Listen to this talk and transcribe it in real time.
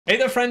Hey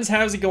there friends,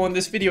 how's it going?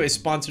 This video is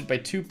sponsored by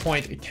 2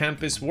 Point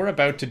Campus. We're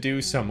about to do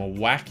some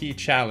wacky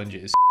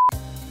challenges.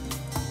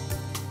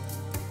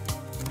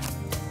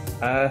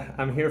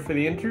 I'm here for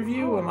the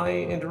interview. Am I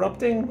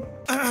interrupting?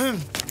 A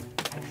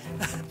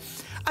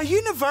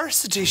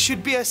university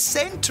should be a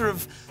centre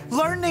of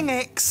learning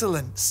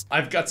excellence.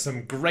 I've got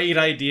some great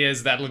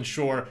ideas that'll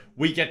ensure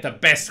we get the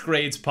best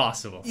grades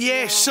possible.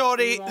 Yeah,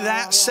 sorry,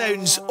 that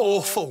sounds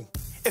awful.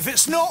 If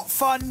it's not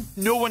fun,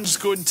 no one's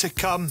going to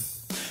come.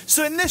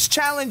 So in this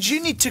challenge,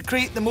 you need to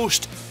create the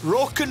most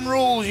rock and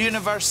roll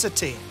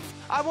university.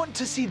 I want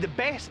to see the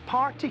best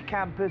party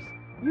campus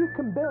you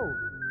can build.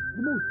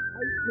 The most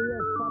out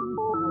there fun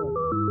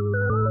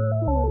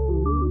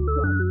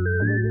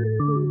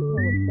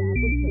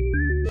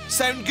challenge.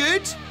 Sound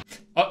good?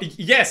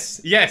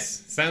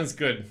 Yes, sounds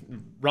good.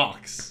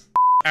 Rocks.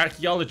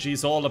 Archaeology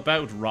is all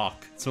about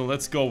rock, so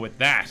let's go with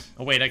that.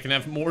 Oh wait, I can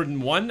have more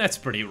than one? That's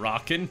pretty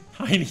rockin'.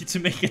 I need to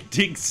make a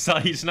dig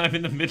site and I'm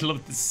in the middle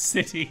of the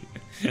city.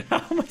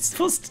 How am I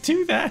supposed to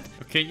do that?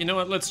 Okay, you know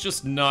what? Let's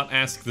just not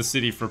ask the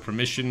city for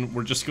permission.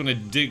 We're just gonna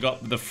dig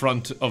up the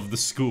front of the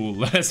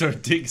school as our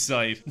dig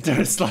site.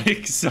 There's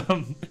like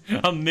some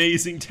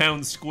amazing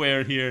town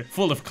square here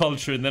full of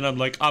culture, and then I'm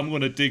like, I'm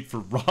gonna dig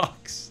for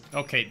rocks.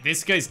 Okay,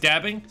 this guy's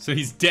dabbing, so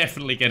he's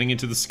definitely getting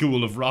into the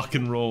school of rock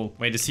and roll.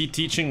 Wait, is he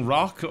teaching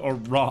rock or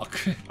rock?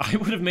 I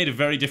would have made a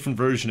very different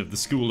version of the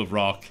School of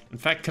Rock. In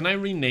fact, can I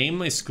rename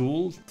my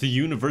school to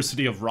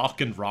University of Rock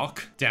and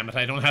Rock? Damn it,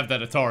 I don't have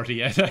that authority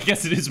yet. I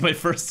guess it is my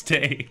first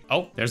day.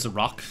 Oh, there's a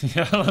rock.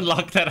 I'll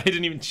unlock that. I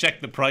didn't even check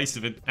the price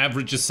of it.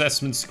 Average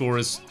assessment score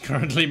is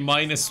currently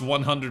minus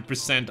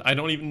 100%. I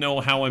don't even know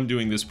how I'm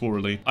doing this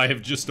poorly. I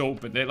have just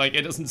opened it. Like,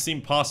 it doesn't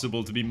seem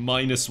possible to be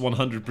minus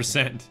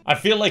 100%. I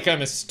feel like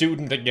I'm a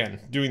student again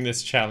doing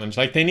this challenge.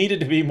 Like, they needed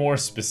to be more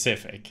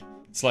specific.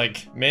 It's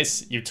like,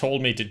 miss, you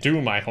told me to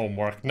do my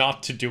homework,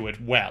 not to do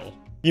it well.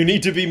 You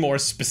need to be more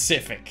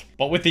specific.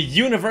 But with the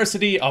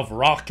University of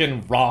Rock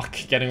and Rock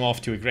getting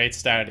off to a great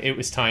start, it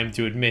was time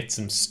to admit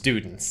some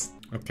students.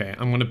 Okay,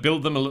 I'm gonna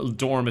build them a little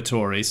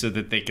dormitory so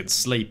that they can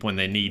sleep when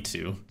they need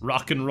to.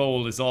 Rock and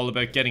roll is all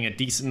about getting a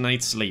decent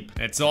night's sleep.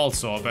 It's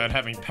also about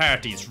having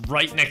parties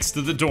right next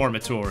to the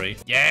dormitory.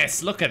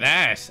 Yes, look at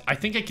that. I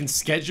think I can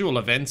schedule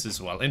events as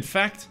well. In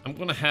fact, I'm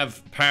gonna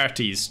have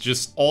parties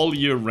just all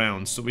year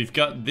round. So we've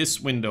got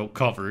this window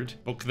covered.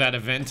 Book that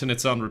event and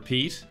it's on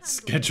repeat.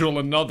 Schedule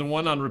another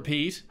one on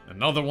repeat.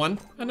 Another one,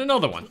 and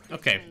another one.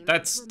 Okay,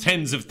 that's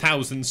tens of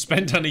thousands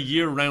spent on a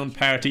year-round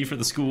party for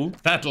the school.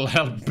 That'll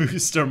help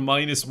boost our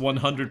minus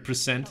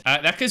 100%.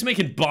 That guy's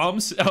making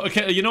bombs.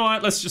 Okay, you know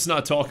what? Let's just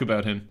not talk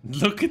about him.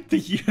 Look at the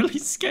yearly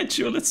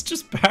schedule. It's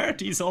just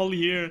parties all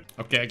year.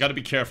 Okay, I gotta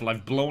be careful.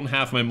 I've blown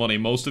half my money,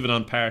 most of it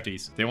on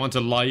parties. They want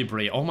a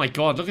library. Oh my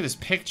god, look at this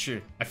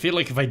picture. I feel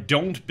like if I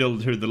don't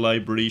build her the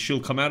library, she'll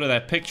come out of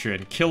that picture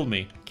and kill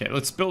me. Okay,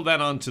 let's build that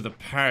onto the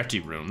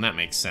party room. That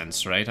makes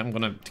sense, right? I'm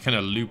gonna kind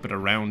of loop it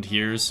around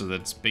here so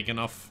that it's big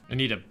enough. I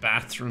need a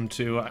bathroom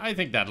too. I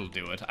think that'll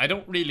do it. I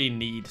don't really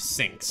need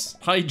sinks.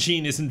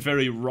 Hygiene isn't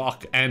very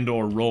rock and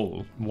or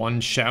roll.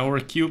 One shower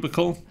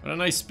cubicle and a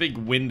nice big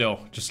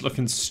window just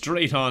looking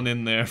straight on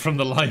in there from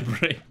the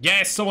library.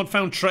 Yes, someone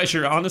found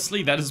treasure.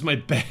 Honestly, that is my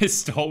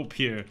best hope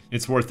here.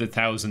 It's worth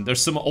 1,000.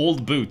 There's some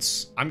old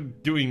boots. I'm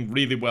doing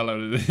really well out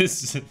of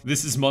this.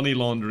 This is money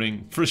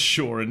laundering for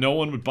sure. No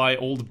one would buy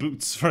old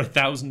boots for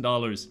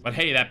 $1,000. But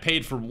hey, that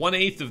paid for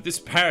 1/8 of this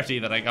party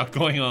that I got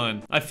going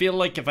on. I feel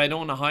like if I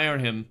don't hire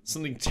him,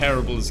 something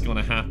terrible is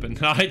gonna happen.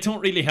 I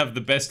don't really have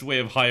the best way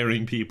of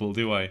hiring people,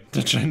 do I?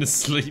 They're trying to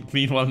sleep,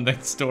 meanwhile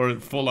next door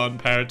full-on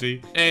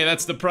party. Hey,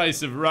 that's the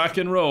price of rock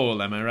and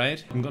roll, am I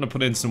right? I'm gonna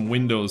put in some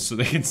windows so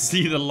they can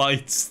see the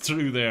lights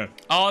through there.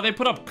 Oh, they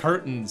put up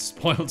curtains.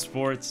 Spoiled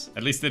sports.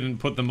 At least they didn't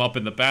put them up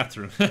in the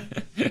bathroom.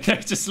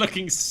 They're just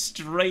looking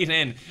straight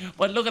in.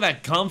 But look at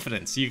that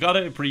confidence. You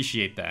gotta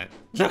appreciate that.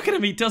 Look at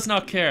him, he does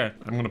not care.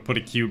 I'm gonna put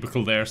a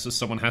cubicle there so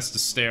someone has to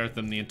stare at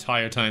them the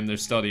entire time they're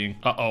studying.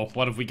 Uh-oh,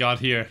 what have we got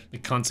here? The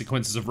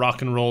consequences of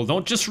rock and roll.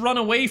 Don't just run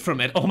away from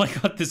it. Oh my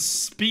god, the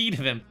speed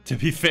of him. To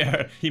be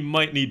fair, he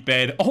might need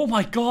bed. Oh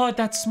my god,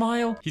 that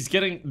smile. He's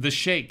getting the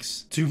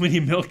shakes. Too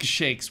many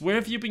milkshakes. Where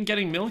have you been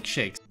getting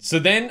milkshakes? So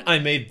then I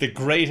made the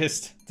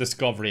greatest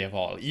discovery of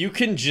all. You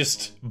can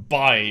just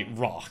buy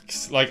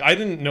rocks. Like, I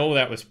didn't know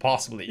that was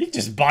possible. You can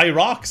just buy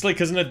rocks. Like,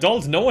 as an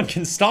adult, no one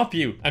can stop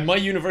you. And my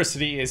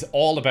university is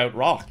all about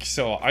rock,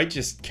 so I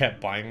just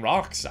kept buying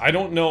rocks. I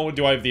don't know,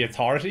 do I have the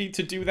authority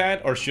to do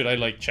that? Or should I,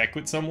 like, check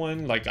with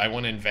someone? Like, I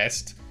want to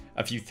invest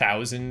a few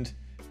thousand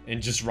in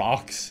just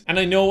rocks. And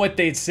I know what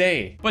they'd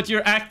say. But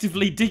you're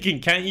actively digging.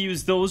 Can't you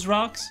use those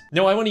rocks?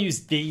 No, I want to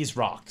use these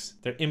rocks.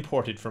 They're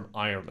imported from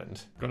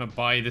Ireland. Gonna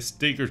buy this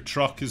digger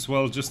truck as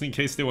well, just in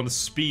case they want to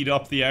speed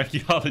up the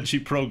archaeology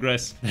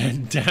progress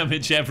and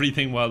damage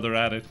everything while they're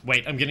at it.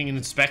 Wait, I'm getting an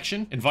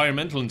inspection?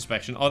 Environmental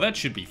inspection. Oh, that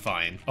should be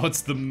fine. Oh,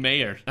 it's the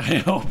mayor. I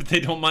hope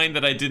they don't mind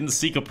that I didn't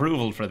seek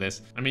approval for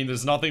this. I mean,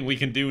 there's nothing we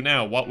can do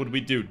now. What would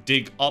we do?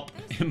 Dig up?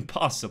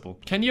 Impossible.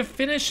 Can you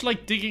finish,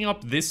 like, digging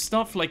up this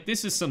stuff? Like,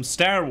 this is some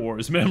Star Star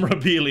Wars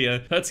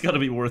memorabilia. That's gotta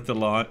be worth a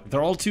lot.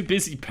 They're all too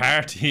busy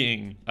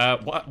partying.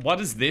 What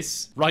is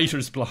this?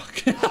 Writer's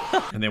block.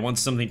 And they want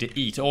something to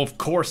eat. Oh, of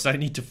course, I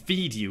need to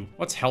feed you.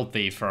 What's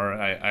healthy for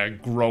a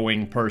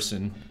growing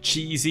person?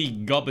 Cheesy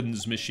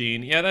gubbins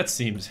machine. Yeah, that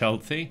seems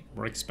healthy.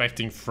 We're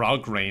expecting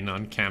frog rain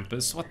on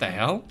campus. What the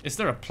hell? Is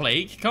there a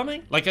plague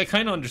coming? Like, I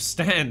kind of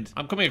understand.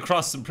 I'm coming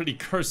across some pretty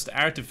cursed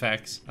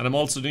artifacts, and I'm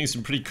also doing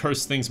some pretty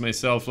cursed things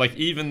myself. Like,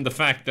 even the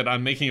fact that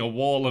I'm making a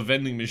wall of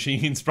vending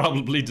machines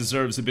probably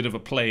deserves a bit of a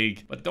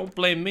plague. But don't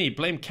blame me.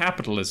 Blame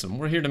capitalism.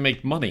 We're here to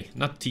make money,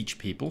 not teach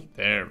people.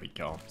 There we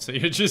go. So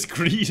you're just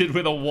greeted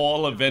with a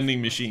wall of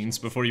vending machines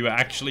before you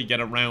actually get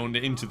around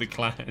into the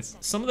class.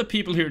 Some of the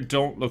people here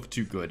don't look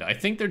too good. I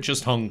think they're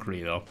just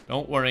hungry, though.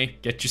 Don't worry.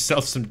 Get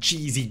yourself some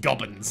cheesy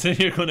gubbins.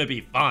 You're gonna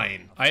be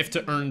fine. I have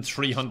to earn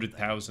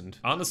 300,000.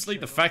 Honestly,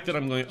 the fact that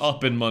I'm going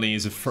up in money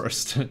is a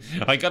first.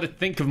 I gotta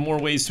think of more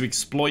ways to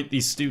exploit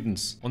these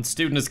students. One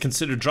student has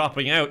considered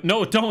dropping out.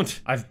 No, don't!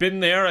 I've been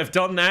there, I've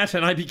done that,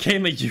 and I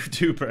became a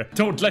YouTuber.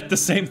 Don't let the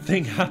same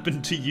thing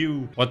happen to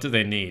you. What do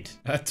they need?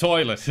 A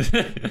toilet.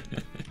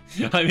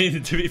 I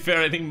mean, to be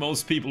fair, I think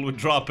most people would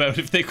drop out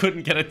if they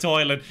couldn't get a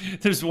toilet.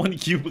 There's one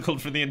cubicle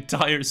for the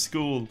entire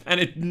school, and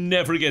it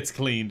never gets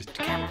cleaned.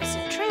 Campus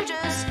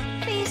intruders,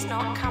 please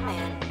not come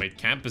in. Wait,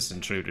 campus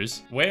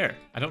intruders? Where?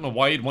 I don't know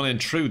why you'd want to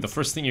intrude. The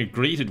first thing you're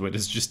greeted with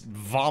is just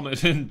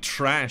vomit and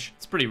trash.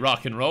 It's pretty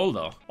rock and roll,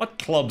 though. What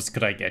clubs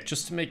could I get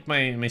just to make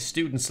my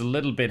students a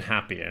little bit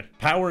happier?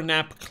 Power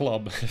nap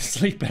club.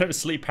 Sleep better,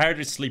 sleep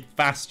harder, sleep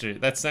faster.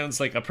 That sounds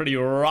like a pretty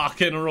rock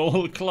and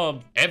roll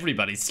club.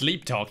 Everybody's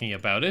sleep talking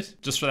about it.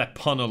 Just for that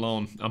pun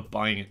alone, I'm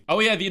buying it. Oh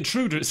yeah, the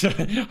intruders.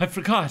 I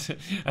forgot.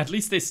 At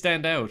least they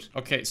stand out.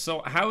 Okay,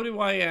 so how do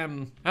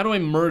I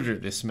murder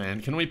this man?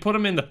 Can we put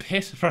him in the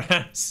pit,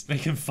 perhaps?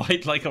 Make him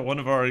fight like one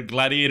of our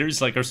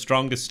gladiators, like our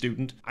strongest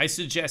student. I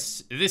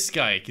suggest this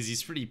guy, because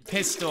he's pretty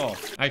pissed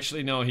off.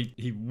 Actually, no,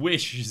 he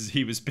wishes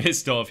he was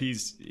pissed off. He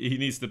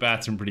needs the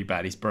bathroom pretty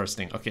bad. He's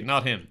bursting. Okay,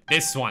 not him.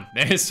 This one.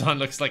 This one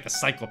looks like a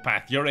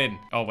psychopath. You're in.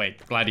 Oh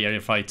wait,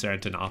 gladiator fights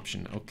aren't an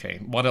option. Okay,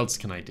 what else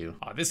can I do?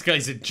 Oh, this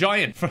guy's a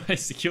giant for my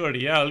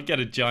security. Yeah, I'll get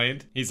a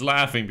giant. He's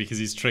laughing because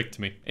he's tricked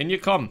me. In you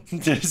come.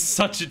 There's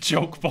such a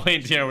choke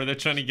point here where they're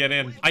trying to get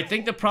in. I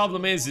think the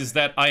problem is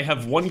that I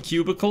have one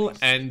cubicle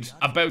and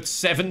about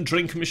 7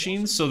 drink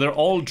machines, so they're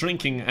all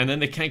drinking and then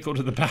they can't go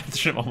to the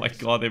bathroom. Oh my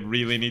god, they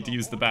really need to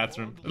use the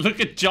bathroom. Look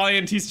at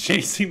Giant, he's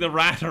chasing the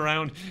rat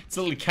around. It's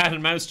a little cat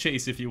and mouse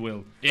chase, if you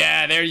will.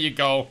 Yeah, there you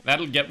go.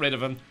 That'll get rid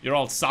of him. You're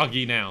all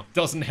soggy now.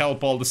 Doesn't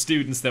help all the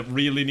students that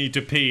really need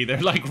to pee.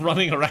 They're like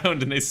running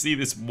around and they see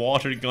this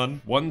water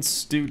gun. One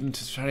student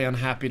is very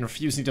unhappy and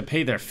refusing to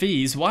pay their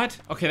fees. What?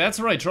 Okay, that's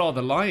where I draw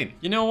the line.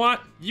 You know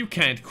what? You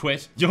can't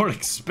quit. You're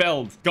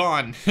expelled.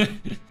 Gone.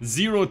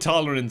 Zero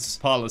tolerance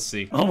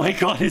policy. Oh my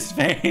god, his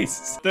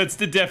face. That's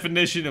the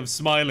definition of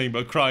smiling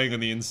but crying on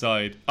the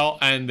inside. Oh,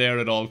 and there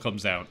it all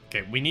comes out.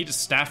 Okay, we need a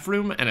staff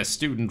room and a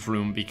student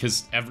room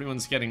because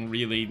everyone's getting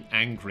really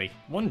angry.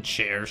 One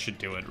chair should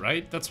do it,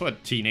 right? That's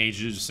what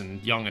teenagers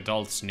and young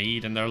adults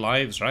need in their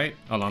lives, right?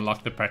 I'll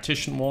unlock the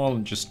partition wall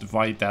and just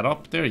divide that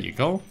up. There you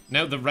go.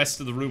 Now the rest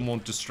of the room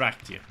won't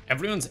distract you.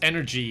 Everyone's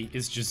energy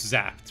is just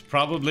zapped.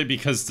 Probably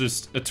because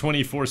there's a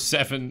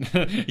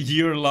 24/7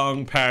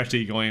 year-long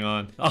party going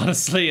on.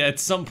 Honestly, at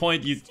some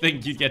point you'd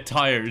think you'd get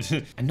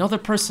tired. Another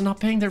person not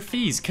paying their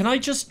fees. Can I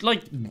just,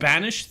 like,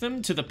 banish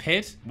them to the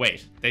pit?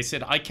 Wait, they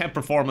said I can't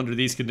perform under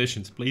these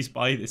conditions. Please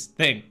buy this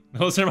thing.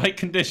 Those are my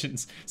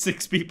conditions.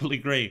 6 people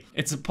agree.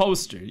 It's a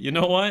poster. You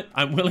know what?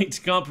 I'm willing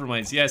to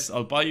compromise. Yes,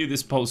 I'll buy you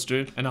this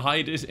poster and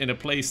hide it in a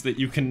place that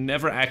you can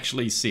never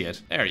actually see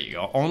it. There you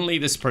go. Only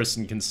this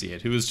person can see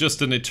it, who is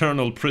just an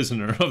eternal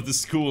prisoner of the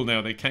school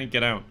now. They can't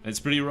get out. It's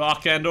pretty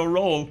rock and or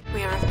roll.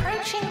 We are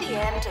approaching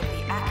the end of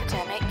the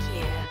academic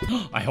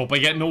year. I hope I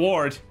get an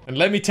award. And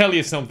let me tell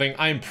you something,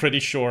 I'm pretty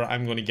sure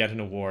I'm going to get an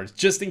award.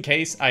 Just in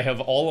case, I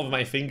have all of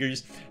my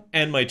fingers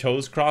and my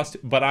toes crossed,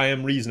 but I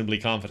am reasonably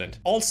confident.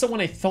 Also,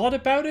 when I thought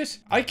about it,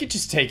 I could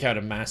just take out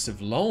a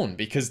massive loan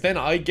because then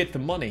I get the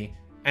money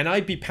and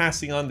I'd be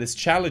passing on this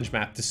challenge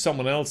map to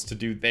someone else to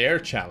do their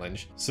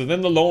challenge. So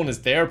then the loan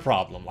is their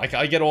problem. Like,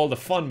 I get all the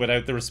fun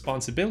without the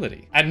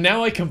responsibility. And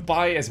now I can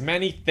buy as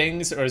many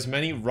things or as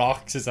many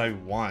rocks as I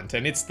want.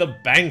 And it's the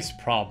bank's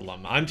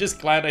problem. I'm just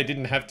glad I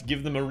didn't have to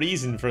give them a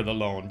reason for the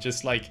loan.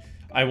 Just like,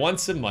 I want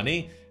some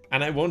money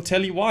and I won't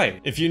tell you why.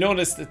 If you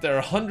notice that there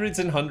are hundreds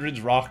and hundreds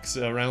rocks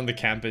around the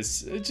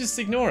campus, just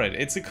ignore it.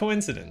 It's a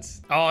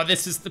coincidence. Oh,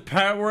 this is the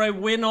part where I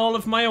win all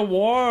of my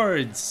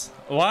awards.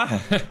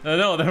 What?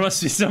 No, there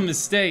must be some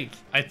mistake.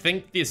 I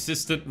think the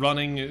assistant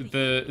running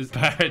the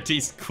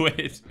parties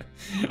quit.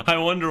 I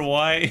wonder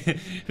why.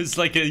 It's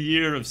like a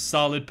year of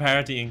solid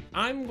partying.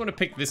 I'm gonna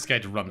pick this guy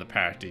to run the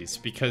parties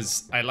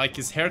because I like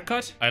his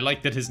haircut. I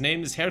like that his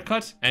name is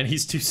Haircut, and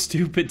he's too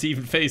stupid to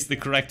even face the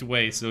correct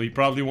way, so he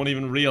probably won't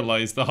even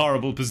realize the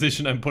horrible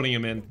position I'm putting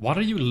him in. What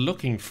are you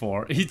looking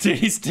for?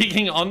 He's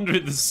digging under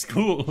the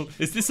school.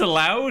 Is this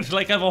allowed?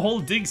 Like, I have a whole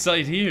dig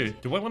site here.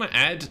 Do I want to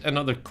add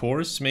another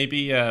course?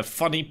 Maybe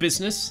funny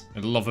business. I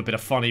love a bit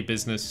of funny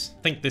business.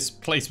 I think this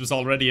place was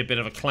already a bit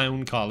of a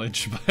clown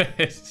college, but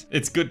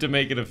it's good to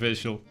make it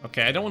official.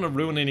 Okay, I don't want to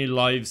ruin any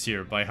lives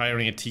here by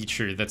hiring a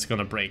teacher that's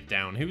gonna break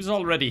down. Who's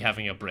already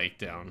having a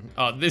breakdown?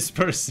 Oh, this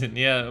person.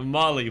 Yeah,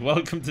 Molly,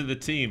 welcome to the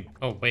team.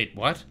 Oh, wait,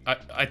 what?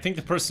 I think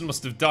the person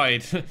must have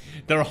died.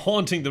 They're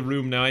haunting the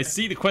room now. I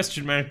see the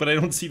question mark, but I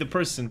don't see the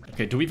person.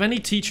 Okay, do we have any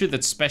teacher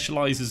that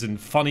specializes in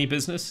funny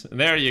business?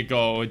 There you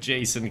go,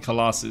 Jason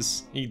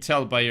Colossus. You can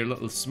tell by your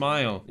little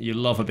smile. You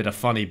love a bit of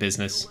funny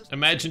business.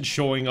 Imagine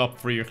showing up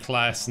for your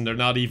class and they're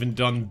not even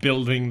done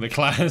building the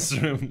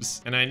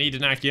classrooms. And I need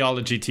an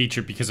archaeology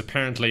teacher because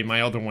apparently my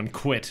other one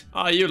quit.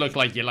 Oh, you look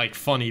like you like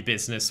funny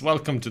business.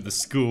 Welcome to the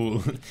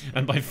school.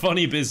 And by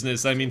funny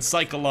business, I mean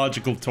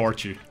psychological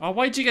torture. Oh,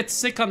 why'd you get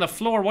sick on the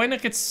floor? Why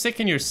not get sick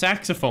in your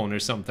saxophone or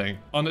something?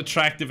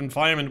 Unattractive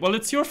environment. Well,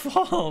 it's your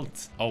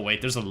fault. Oh, wait,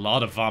 there's a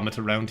lot of vomit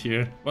around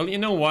here. Well, you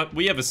know what?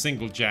 We have a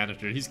single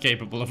janitor. He's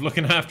capable of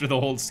looking after the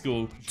whole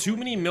school. Too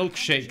many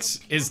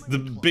milkshakes is the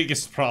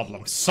biggest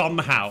problem.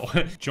 Somehow.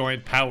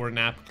 Join Power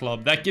Nap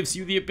Club. That gives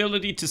you the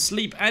ability to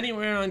sleep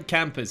anywhere on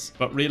campus.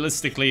 But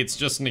realistically, it's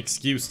just an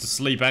excuse to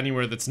sleep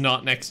anywhere that's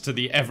not next to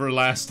the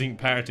everlasting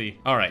party.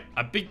 Alright,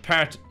 a big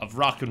part of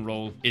rock and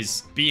roll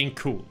is being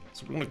cool.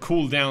 So we're gonna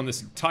cool down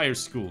this entire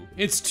school.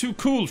 It's too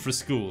cool for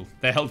school,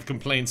 the health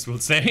complaints will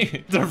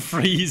say. They're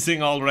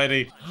freezing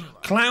already.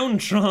 Clown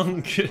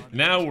trunk.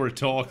 Now we're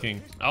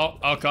talking.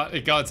 Oh God,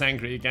 God's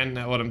angry again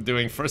now what I'm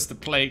doing. First the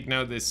plague,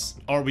 now this.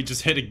 Or we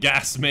just hit a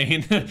gas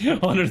main.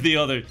 One or the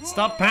other.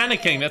 Stop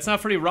panicking, that's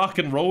not very rock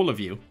and roll of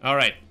you.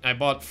 Alright, I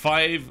bought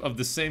 5 of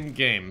the same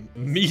game.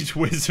 Meat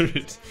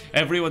Wizard.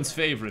 Everyone's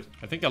favorite.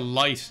 I think a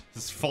light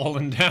has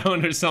fallen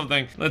down or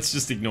something. Let's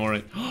just ignore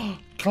it.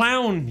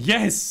 Clown,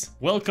 yes!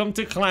 Welcome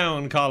to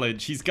Clown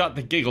College. He's got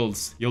the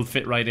giggles. You'll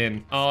fit right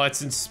in. Oh,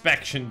 it's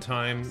inspection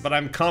time, but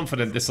I'm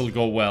confident this'll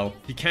go well.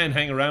 He can't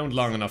hang around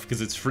long enough because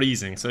it's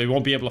freezing, so he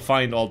won't be able to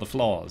find all the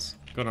flaws.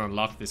 Gonna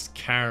unlock this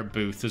car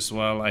booth as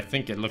well. I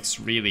think it looks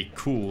really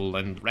cool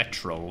and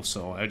retro,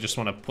 so I just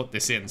want to put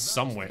this in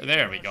somewhere.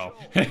 There we go.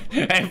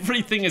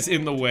 Everything is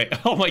in the way.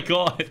 Oh my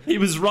God. He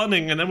was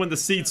running, and then when the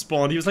seat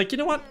spawned, he was like, you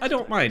know what? I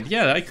don't mind.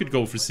 Yeah, I could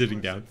go for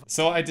sitting down.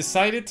 So I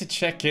decided to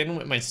check in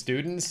with my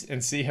students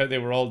and see how they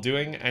were all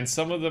doing, and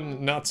some of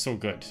them not so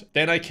good.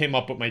 Then I came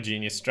up with my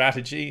genius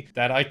strategy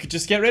that I could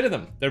just get rid of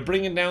them. They're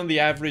bringing down the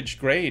average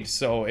grade,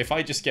 so if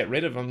I just get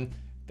rid of them,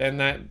 then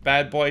that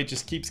bad boy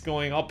just keeps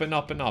going up and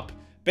up and up.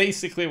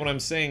 Basically, what I'm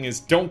saying is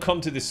don't come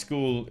to this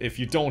school if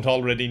you don't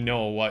already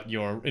know what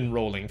you're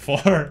enrolling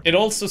for. It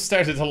also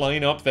started to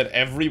line up that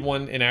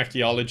everyone in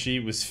archaeology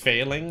was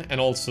failing and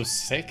also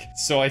sick.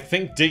 So I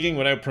think digging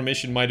without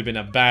permission might have been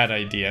a bad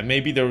idea.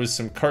 Maybe there was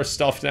some cursed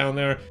stuff down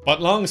there.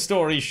 But long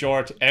story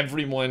short,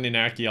 everyone in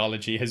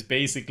archaeology has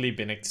basically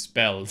been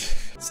expelled.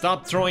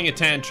 Stop throwing a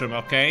tantrum,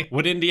 okay?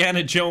 Would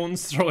Indiana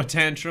Jones throw a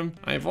tantrum?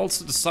 I've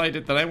also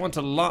decided that I want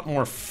a lot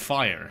more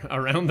fire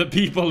around the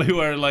people who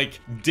are like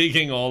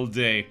digging all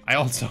day. I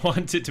also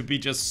want it to be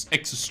just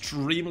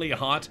extremely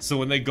hot, so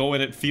when they go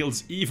in it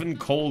feels even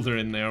colder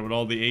in there with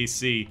all the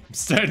AC. I'm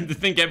starting to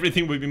think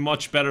everything would be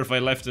much better if I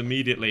left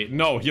immediately.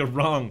 No, you're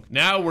wrong.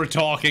 Now we're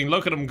talking.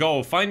 Look at them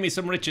go. Find me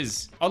some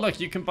riches. Oh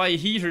look, you can buy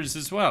heaters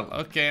as well.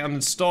 Okay, I'm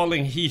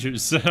installing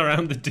heaters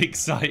around the dig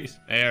site.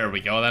 There we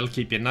go. That'll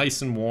keep you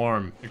nice and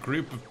warm. A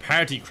group of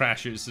party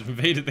crashers have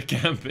invaded the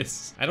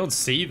campus. I don't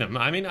see them.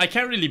 I mean, I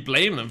can't really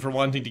blame them for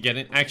wanting to get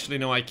in. Actually,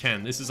 no, I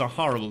can. This is a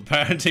horrible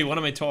party. What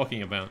am I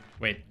talking about?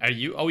 Wait, are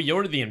you? Oh,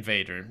 you're the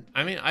invader.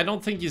 I mean, I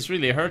don't think he's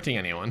really hurting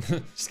anyone.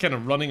 Just kind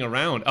of running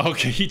around.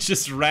 Okay, he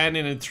just ran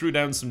in and threw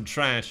down some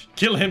trash.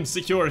 Kill him,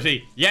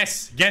 security.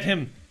 Yes, get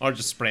him. Or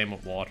just spray him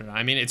with water.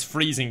 I mean, it's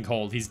freezing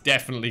cold. He's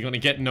definitely going to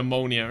get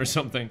pneumonia or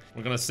something.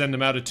 We're going to send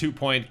him out of 2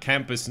 Point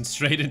campus and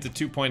straight into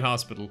 2 Point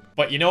hospital.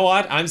 But you know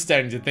what? I'm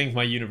starting to think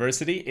my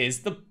university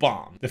is the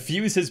bomb. The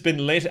fuse has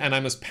been lit and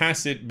I must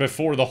pass it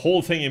before the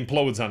whole thing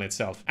implodes on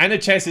itself.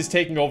 NHS is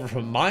taking over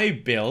from my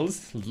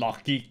bills.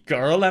 Lucky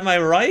girl, am I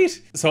right?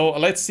 So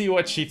let's see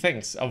what she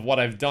thinks of what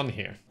I've done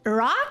here.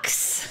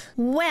 Rocks?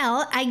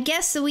 Well, I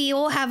guess we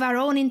all have our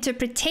own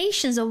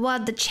interpretations of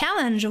what the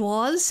challenge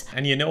was.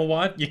 And you know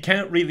what? You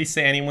can't really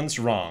say anyone's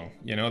wrong.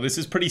 You know, this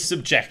is pretty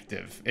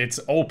subjective.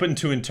 It's open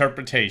to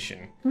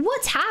interpretation.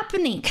 What's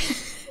happening?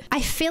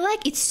 I feel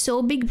like it's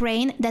so big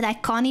brain that I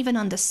can't even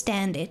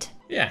understand it.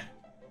 Yeah,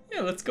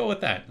 let's go with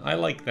that. I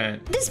like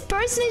that. This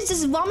person is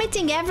just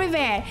vomiting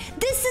everywhere.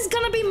 This is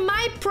gonna be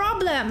my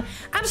problem.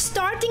 I'm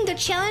starting the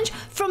challenge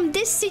from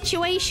this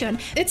situation.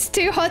 It's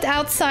too hot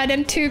outside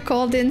and too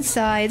cold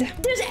inside.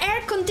 There's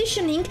air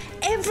conditioning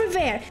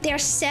everywhere. They are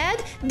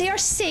sad, they are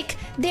sick,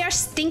 they are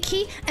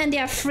stinky, and they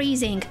are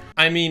freezing.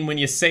 I mean, when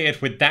you say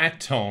it with that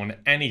tone,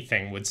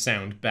 anything would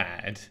sound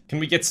bad. Can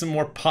we get some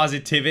more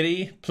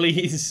positivity,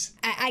 please?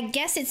 I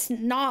guess it's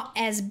not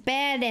as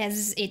bad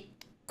as it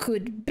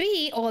could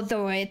be,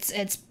 although it's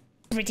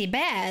pretty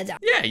bad.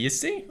 Yeah, you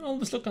see?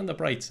 Always look on the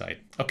bright side.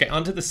 Okay,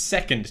 on to the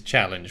second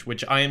challenge,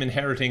 which I am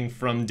inheriting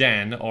from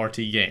Dan, RT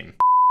Game.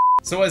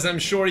 So as I'm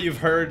sure you've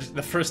heard,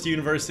 the first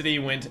university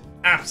went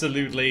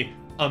absolutely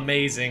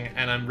amazing,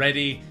 and I'm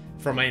ready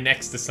for my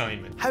next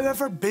assignment.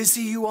 However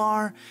busy you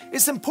are,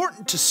 it's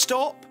important to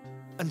stop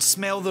and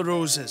smell the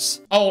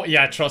roses. Oh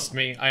yeah, trust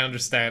me, I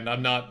understand.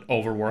 I'm not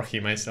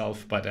overworking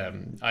myself, but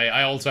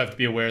I also have to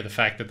be aware of the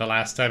fact that the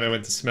last time I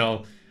went to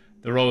smell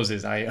the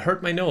roses, I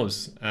hurt my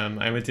nose.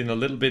 I went in a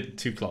little bit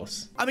too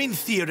close. I mean,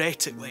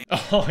 theoretically.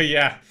 Oh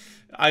yeah,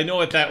 I know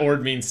what that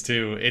word means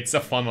too. It's a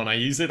fun one. I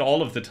use it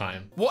all of the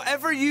time.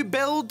 Whatever you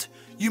build,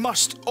 you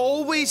must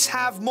always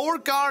have more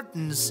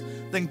gardens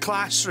than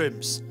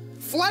classrooms.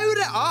 Flower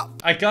it up!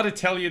 I gotta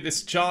tell you,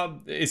 this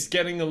job is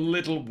getting a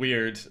little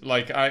weird.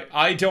 Like,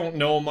 I don't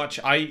know much.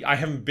 I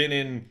haven't been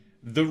in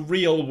the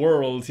real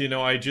world, you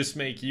know. I just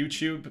make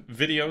YouTube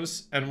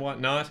videos and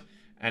whatnot.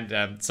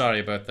 And sorry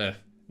about the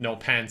no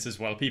pants as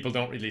well. People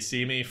don't really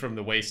see me from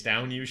the waist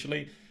down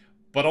usually.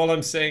 But all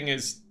I'm saying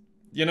is,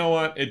 you know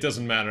what? It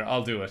doesn't matter.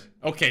 I'll do it.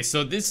 Okay,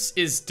 so this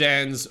is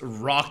Dan's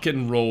rock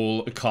and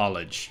roll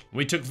college.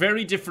 We took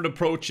very different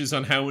approaches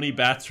on how many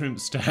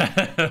bathrooms to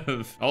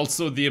have.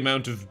 Also the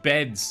amount of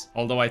beds,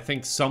 although I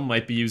think some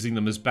might be using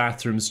them as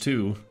bathrooms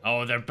too.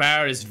 Oh, their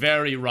bar is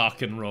very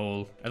rock and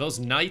roll. Are those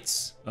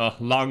nights? Oh,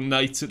 long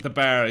nights at the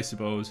bar, I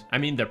suppose. I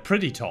mean, they're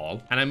pretty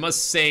tall. And I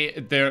must say,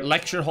 their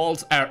lecture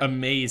halls are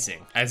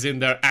amazing. As in,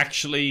 they're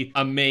actually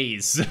a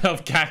maze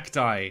of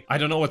cacti. I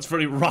don't know what's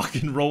very rock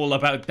and roll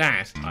about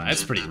that.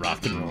 That's pretty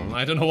rock and roll.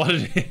 I don't know what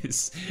it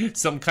is.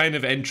 Some kind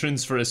of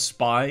entrance for a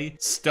spy.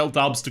 Stealth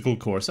obstacle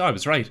course. Oh, I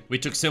was right. We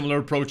took similar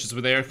approaches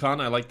with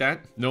aircon. I like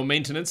that. No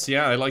maintenance.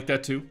 Yeah, I like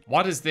that too.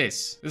 What is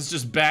this? This is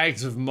just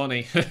bags of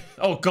money.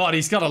 Oh god,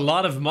 he's got a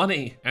lot of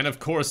money. And of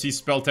course, he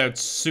spelt out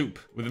soup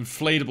with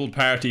inflatable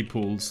party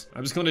pools.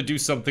 I was going to do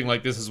something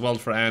like this as well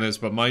for Anna's,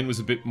 but mine was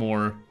a bit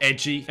more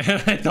edgy.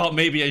 And I thought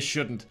maybe I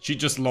shouldn't. She'd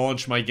just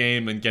launch my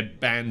game and get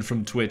banned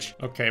from Twitch.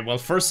 Okay, well,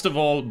 first of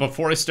all,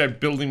 before I start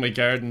building my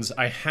gardens,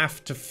 I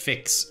have to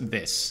fix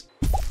this.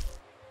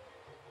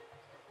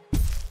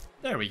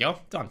 There we go,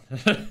 done.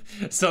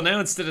 So now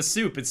instead of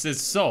soup, it says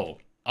so.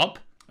 Up.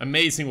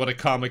 Amazing what a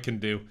comma can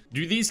do.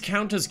 Do these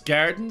count as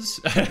gardens?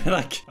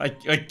 Like, I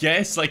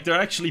guess, like, they're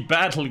actually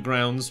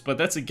battlegrounds, but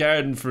that's a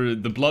garden for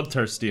the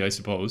bloodthirsty, I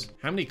suppose.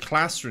 How many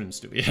classrooms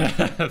do we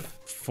have?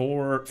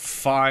 4,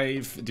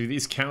 5. Do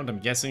these count? I'm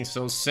guessing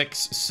so. 6,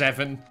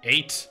 7,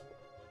 8,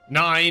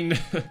 9,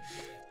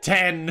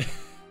 10,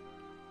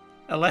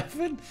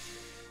 11,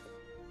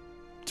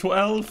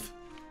 12.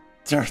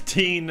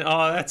 13.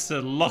 Oh, that's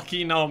a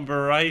lucky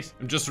number, right?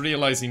 I'm just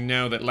realizing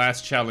now that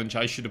last challenge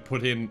I should have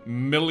put in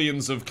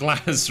millions of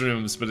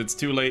classrooms, but it's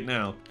too late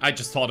now. I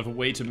just thought of a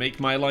way to make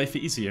my life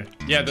easier.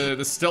 Yeah,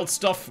 the stealth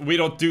stuff, we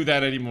don't do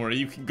that anymore.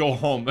 You can go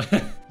home.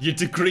 Your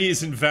degree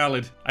is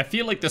invalid. I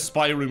feel like the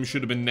spy room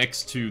should have been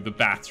next to the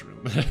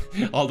bathroom.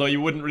 Although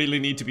you wouldn't really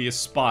need to be a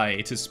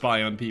spy to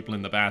spy on people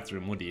in the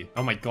bathroom, would you?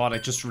 Oh my god, I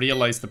just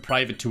realized the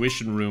private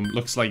tuition room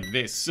looks like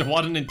this.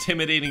 What an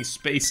intimidating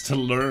space to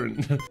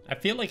learn. I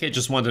feel like I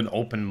just want an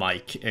open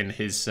mic in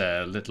his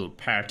little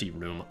party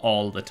room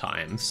all the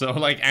time. So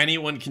like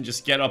anyone can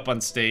just get up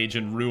on stage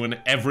and ruin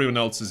everyone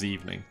else's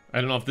evening. I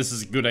don't know if this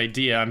is a good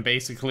idea. I'm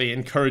basically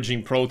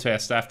encouraging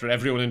protest after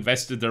everyone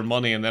invested their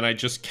money and then I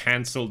just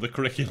cancelled the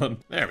curriculum.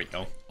 There we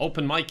go.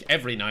 Open mic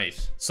every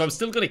night. So I'm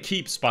still going to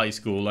keep spy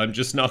school. I'm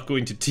just not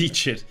going to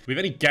teach it. We have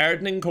any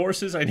gardening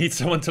courses? I need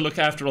someone to look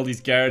after all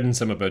these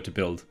gardens I'm about to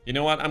build. You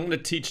know what? I'm going to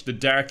teach the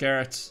dark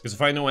arts. Because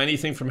if I know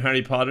anything from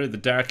Harry Potter, the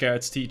dark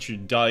arts teacher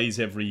dies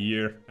every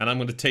year. And I'm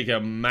going to take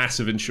out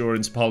massive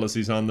insurance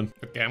policies on them.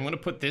 Okay, I'm going to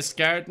put this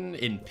garden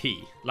in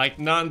P. Like,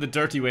 not in the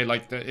dirty way,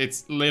 like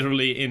it's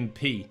literally in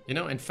P. You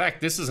know, in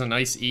fact, this is a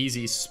nice,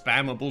 easy,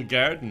 spammable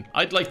garden.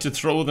 I'd like to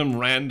throw them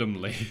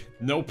randomly.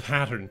 No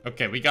pattern.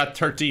 Okay, we got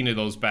 13 of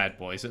those bad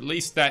boys. At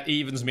least that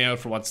evens me out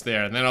for what's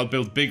there, and then I'll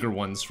build bigger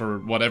ones for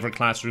whatever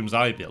classrooms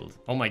I build.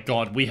 Oh my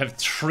god, we have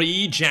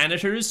 3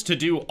 janitors to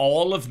do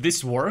all of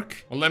this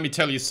work? Well, let me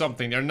tell you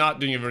something. They're not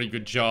doing a very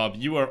good job.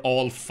 You are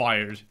all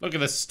fired. Look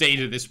at the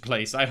state of this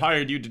place. I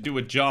hired you to do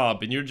a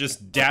job, and you're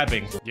just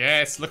dabbing.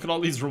 Yes, look at all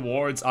these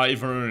rewards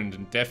I've earned,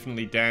 and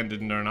definitely Dan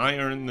didn't earn. I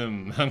earned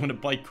them. I'm gonna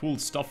buy cool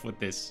stuff with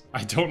this.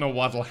 I don't know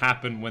what'll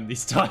happen when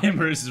these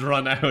timers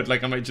run out.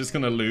 Like, am I just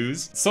gonna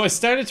lose? So I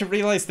started to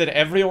realize that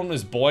everyone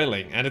was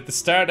boiling, and at the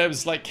start I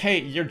was like, hey,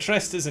 you're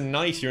dressed as a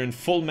knight, you're in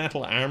full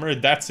metal armor,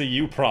 that's a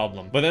you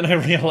problem. But then I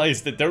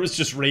realized that there was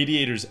just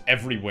radiators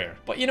everywhere.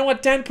 But you know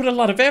what? Dan put a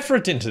lot of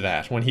effort into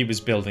that when he was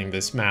building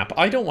this map.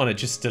 I don't want to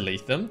just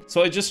delete them.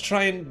 So I just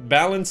try and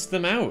balance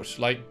them out.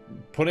 Like,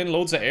 put in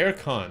loads of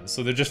aircon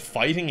so they're just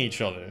fighting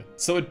each other.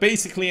 So it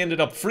basically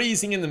ended up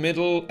freezing in the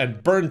middle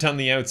and burnt on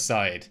the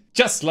outside.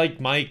 Just like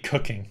my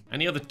cooking.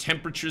 Any other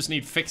temperatures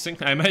need fixing?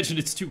 I imagine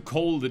it's too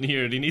cold in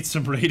here. They need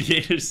some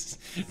radiators.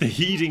 The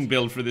heating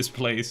bill for this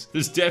place.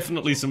 There's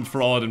definitely some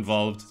fraud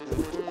involved.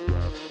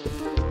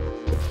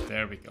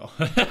 There we go.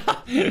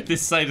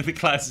 This side of the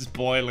class is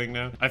boiling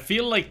now. I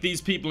feel like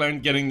these people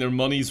aren't getting their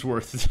money's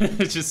worth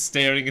just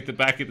staring at the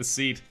back of the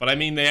seat. But I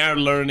mean, they are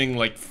learning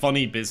like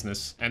funny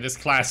business. And this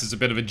class is a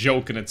bit of a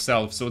joke in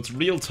itself, so it's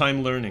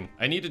real-time learning.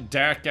 I need a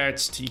dark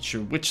arts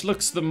teacher, which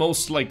looks the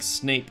most like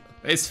Snape.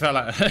 This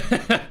fella.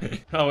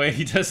 Oh wait,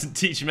 he doesn't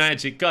teach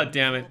magic. God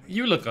damn it.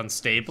 You look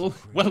unstable.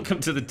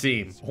 Welcome to the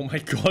team. Oh my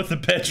god, the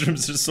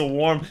bedrooms are so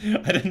warm.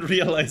 I didn't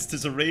realize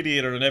there's a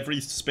radiator in every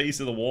space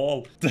of the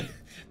wall.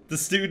 The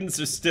students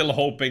are still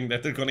hoping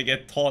that they're gonna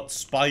get taught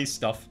spy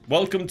stuff.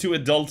 Welcome to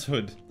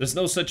adulthood. There's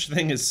no such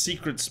thing as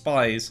secret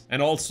spies,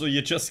 and also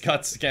you just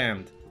got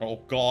scammed. Oh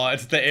god,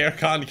 the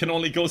aircon can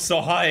only go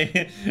so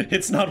high.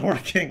 It's not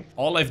working.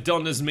 All I've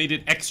done is made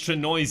it extra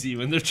noisy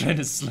when they're trying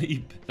to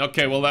sleep.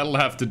 Okay, well that'll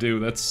have to do.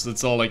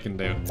 That's all I can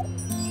do.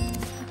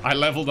 I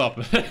leveled up.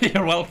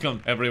 You're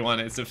welcome, everyone.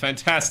 It's a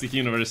fantastic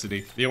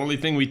university. The only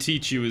thing we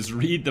teach you is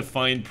read the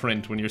fine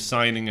print when you're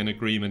signing an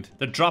agreement.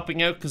 They're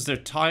dropping out because they're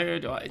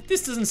tired.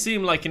 This doesn't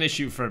seem like an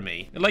issue for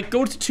me. Like,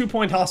 go to 2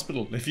 Point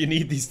Hospital if you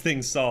need these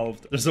things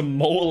solved. There's a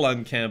mole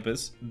on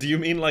campus. Do you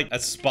mean like a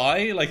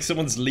spy? Like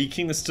someone's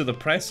leaking this to the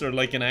press, or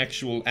like an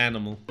actual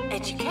animal?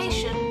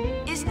 Education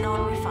is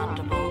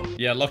non-refundable.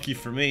 Yeah, lucky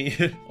for me.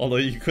 Although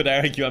you could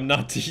argue I'm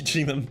not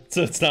teaching them,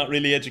 so it's not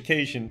really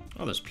education.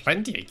 Oh, there's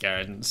plenty of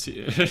gardens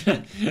here.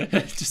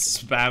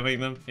 Just spamming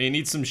them. Hey, you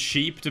need some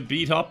sheep to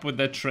beat up with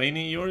that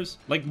training of yours?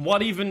 Like,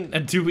 what even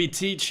do we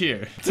teach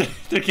here?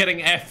 They're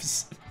getting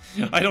Fs.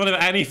 I don't have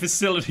any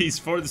facilities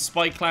for the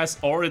spy class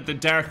or the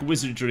dark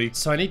wizardry.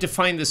 So I need to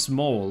find this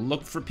mole.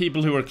 Look for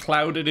people who are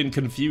clouded in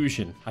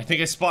confusion. I think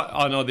I spot...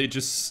 Oh no, they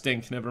just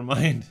stink. Never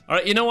mind.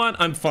 Alright, you know what?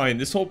 I'm fine.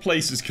 This whole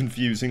place is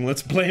confusing.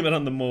 Let's blame it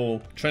on the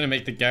mole. Trying to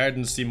make the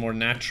gardens seem more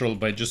natural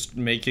by just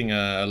making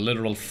a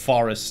literal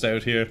forest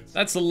out here.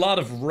 That's a lot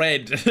of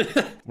red.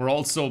 We're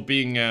also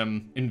being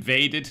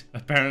invaded,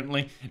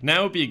 apparently.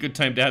 Now would be a good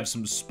time to have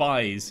some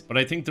spies. But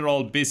I think they're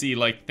all busy,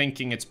 like,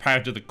 thinking it's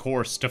part of the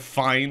course to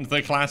find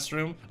the classroom.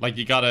 Like,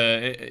 you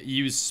gotta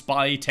use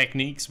spy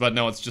techniques, but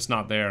no, it's just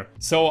not there.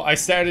 So I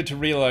started to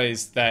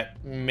realize that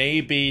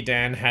maybe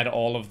Dan had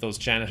all of those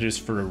janitors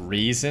for a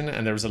reason,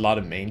 and there was a lot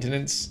of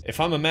maintenance. If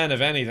I'm a man of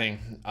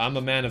anything, I'm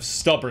a man of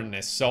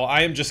stubbornness, so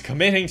I am just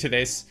committing to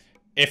this.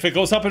 If it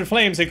goes up in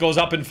flames, it goes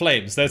up in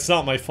flames. That's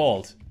not my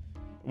fault.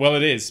 Well,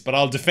 it is, but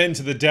I'll defend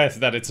to the death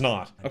that it's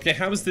not. Okay,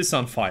 how is this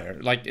on fire?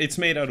 Like, it's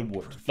made out of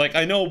wood. Like,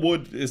 I know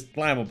wood is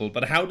flammable,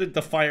 but how did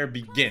the fire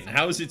begin?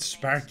 How is it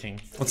sparking?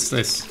 What's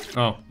this?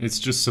 Oh, it's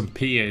just some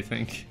pee, I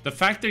think. The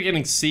fact they're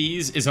getting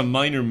C's is a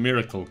minor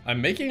miracle.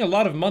 I'm making a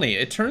lot of money.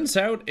 It turns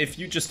out if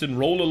you just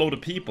enroll a load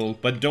of people,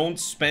 but don't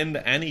spend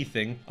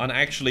anything on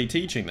actually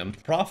teaching them,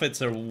 profits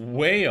are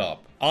way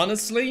up.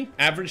 Honestly,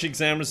 average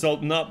exam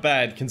result not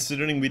bad,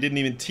 considering we didn't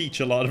even teach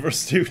a lot of our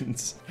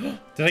students.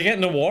 Did I get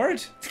an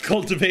award?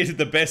 Cultivated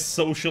the best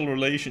social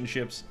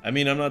relationships. I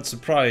mean, I'm not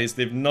surprised.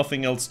 They've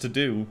nothing else to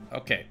do.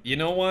 Okay, you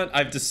know what?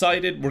 I've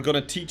decided we're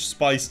gonna teach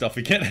spy stuff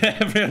again.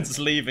 Everyone's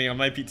leaving. I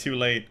might be too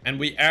late. And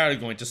we are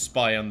going to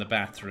spy on the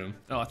bathroom.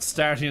 Oh, it's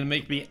starting to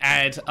make me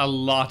add a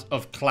lot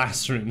of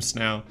classrooms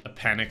now. A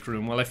panic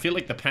room. Well, I feel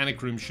like the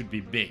panic room should be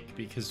big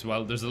because,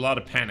 well, there's a lot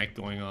of panic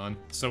going on.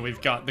 So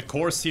we've got the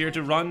course here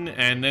to run,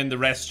 and then the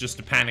rest just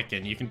to panic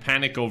in. You can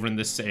panic over in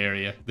this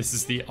area. This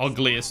is the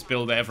ugliest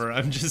build ever.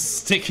 I'm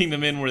just sticking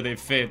them in where they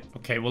fit.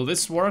 Okay, will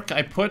this work?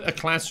 I put a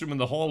classroom in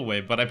the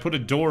hallway, but I put a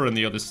door on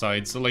the other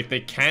side, so like they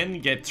can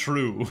get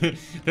through.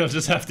 They'll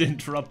just have to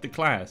interrupt the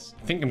class.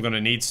 I think I'm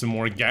gonna need some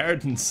more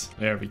gardens.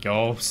 There we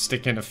go.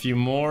 Stick in a few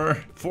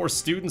more. 4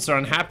 students are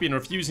unhappy and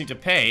refusing to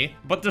pay,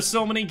 but there's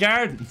so many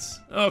gardens.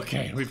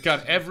 Okay, we've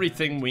got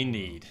everything we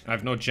need. I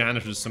have no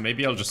janitors, so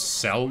maybe I'll just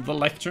sell the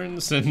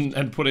lecterns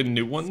and put in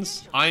new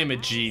ones. I am a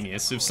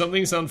genius. If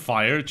something's on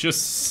fire,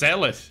 just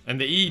sell it. And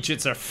the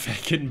Egypts are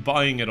fucking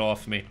buying it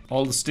off me.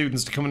 All the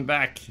students are coming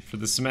back for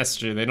the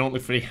semester. They don't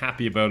look very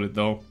happy about it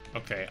though.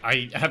 Okay,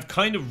 I have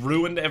kind of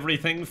ruined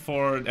everything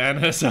for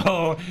Anna,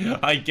 so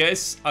I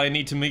guess I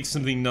need to make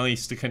something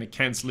nice to kind of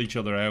cancel each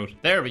other out.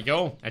 There we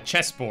go. A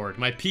chessboard,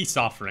 my peace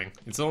offering.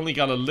 It's only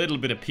got a little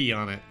bit of pee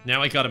on it.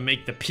 Now I gotta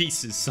make the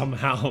pieces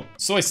somehow.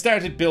 So I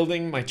started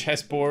building my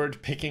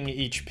chessboard, picking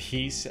each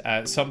piece.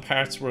 Some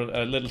parts were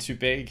a little too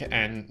big,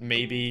 and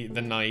maybe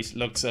the knight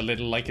looks a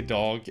little like a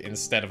dog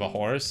instead of a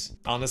horse.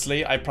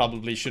 Honestly, I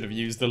probably should have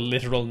used the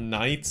literal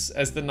knights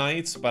as the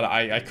knights, but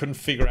I couldn't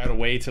figure out a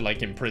way to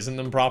like imprison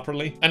them properly.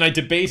 And I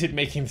debated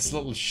making this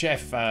little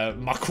chef,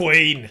 my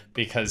queen,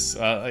 because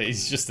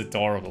he's just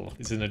adorable.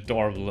 He's an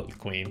adorable little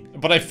queen.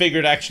 But I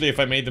figured actually if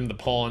I made them the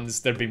pawns,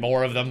 there'd be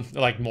more of them,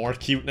 like more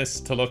cuteness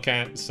to look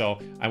at. So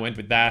I went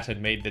with that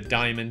and made the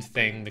diamond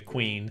thing the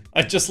queen.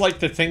 I'd just like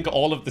to think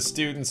all of the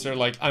students are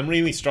like, I'm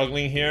really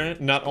struggling here.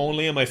 Not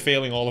only am I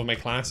failing all of my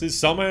classes,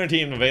 some aren't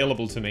even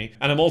available to me,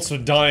 and I'm also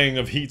dying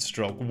of heat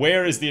stroke.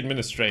 Where is the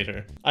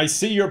administrator? I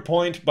see your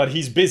point, but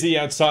he's busy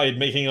outside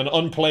making an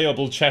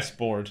unplayable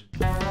chessboard.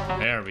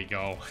 There we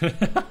go.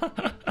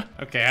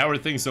 Okay, how are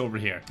things over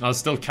here? Oh,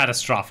 still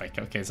catastrophic.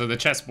 Okay, so the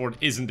chessboard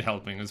isn't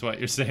helping is what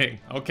you're saying.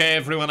 Okay,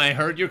 everyone, I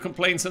heard your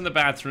complaints in the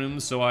bathroom,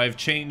 so I've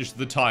changed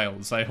the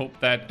tiles. I hope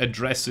that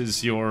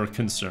addresses your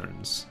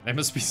concerns. I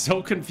must be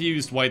so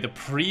confused why the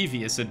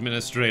previous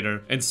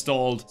administrator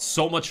installed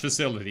so much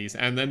facilities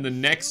and then the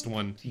next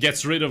one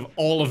gets rid of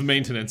all of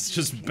maintenance,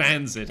 just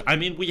bans it. I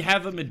mean, we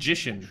have a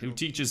magician who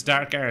teaches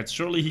dark arts.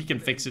 Surely he can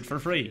fix it for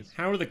free.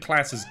 How are the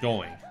classes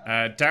going?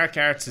 Dark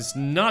arts is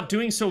not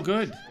doing so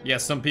good.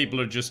 Yes, some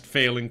people are just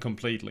failing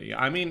completely.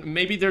 I mean,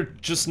 maybe they're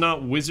just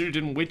not wizard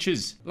and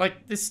witches.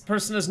 Like, this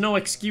person has no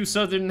excuse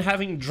other than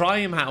having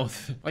dry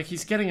mouth. Like,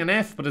 he's getting an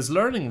F, but his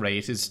learning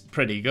rate is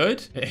pretty good.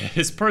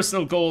 His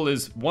personal goal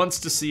is wants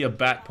to see a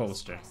bat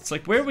poster. It's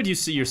like, where would you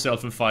see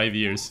yourself in 5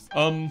 years?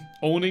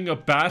 Owning a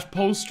bat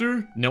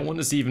poster? No one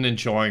is even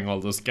enjoying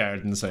all those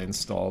gardens I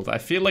installed. I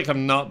feel like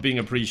I'm not being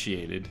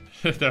appreciated.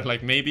 They're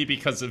like, maybe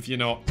because of, you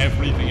know,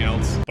 everything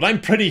else. But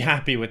I'm pretty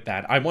happy with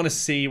that. I want to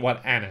see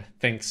what Anna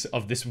thinks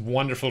of this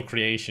wonderful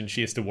creation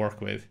she has to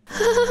work with.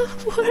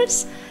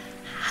 What's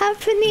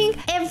happening?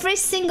 Every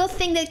single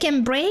thing that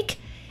can break,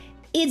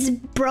 it's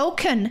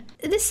broken.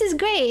 This is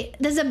great.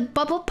 There's a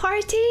bubble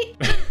party.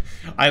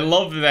 I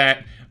love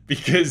that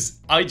because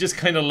I just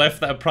kind of left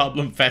that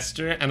problem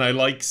fester and I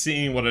like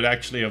seeing what it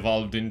actually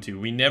evolved into.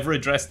 We never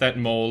addressed that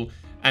mole.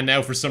 And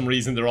now for some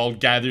reason they're all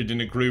gathered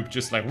in a group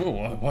just like,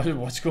 whoa,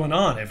 what's going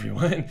on,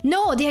 everyone?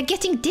 No, they're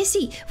getting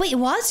dizzy. Wait,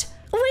 what?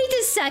 Wait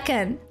a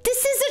second.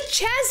 This is a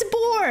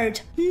chessboard.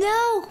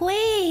 No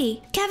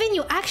way. Kevin,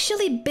 you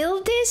actually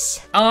built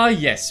this? Ah,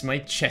 yes, my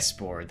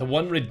chessboard. The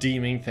one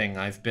redeeming thing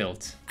I've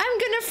built. I'm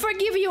gonna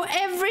forgive you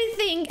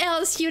everything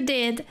else you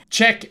did.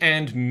 Check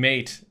and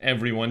mate,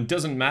 everyone.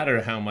 Doesn't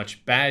matter how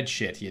much bad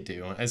shit you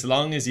do. As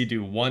long as you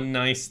do one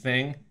nice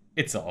thing,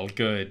 it's all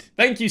good.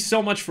 Thank you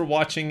so much for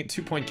watching.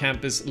 2 Point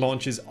Campus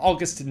launches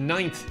August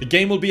 9th. The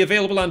game will be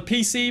available on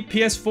PC,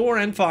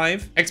 PS4 and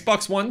 5,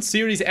 Xbox One,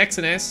 Series X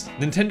and S,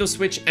 Nintendo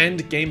Switch,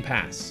 and Game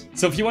Pass.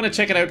 So if you want to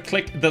check it out,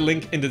 click the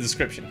link in the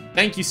description.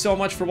 Thank you so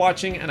much for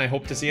watching, and I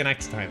hope to see you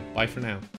next time. Bye for now.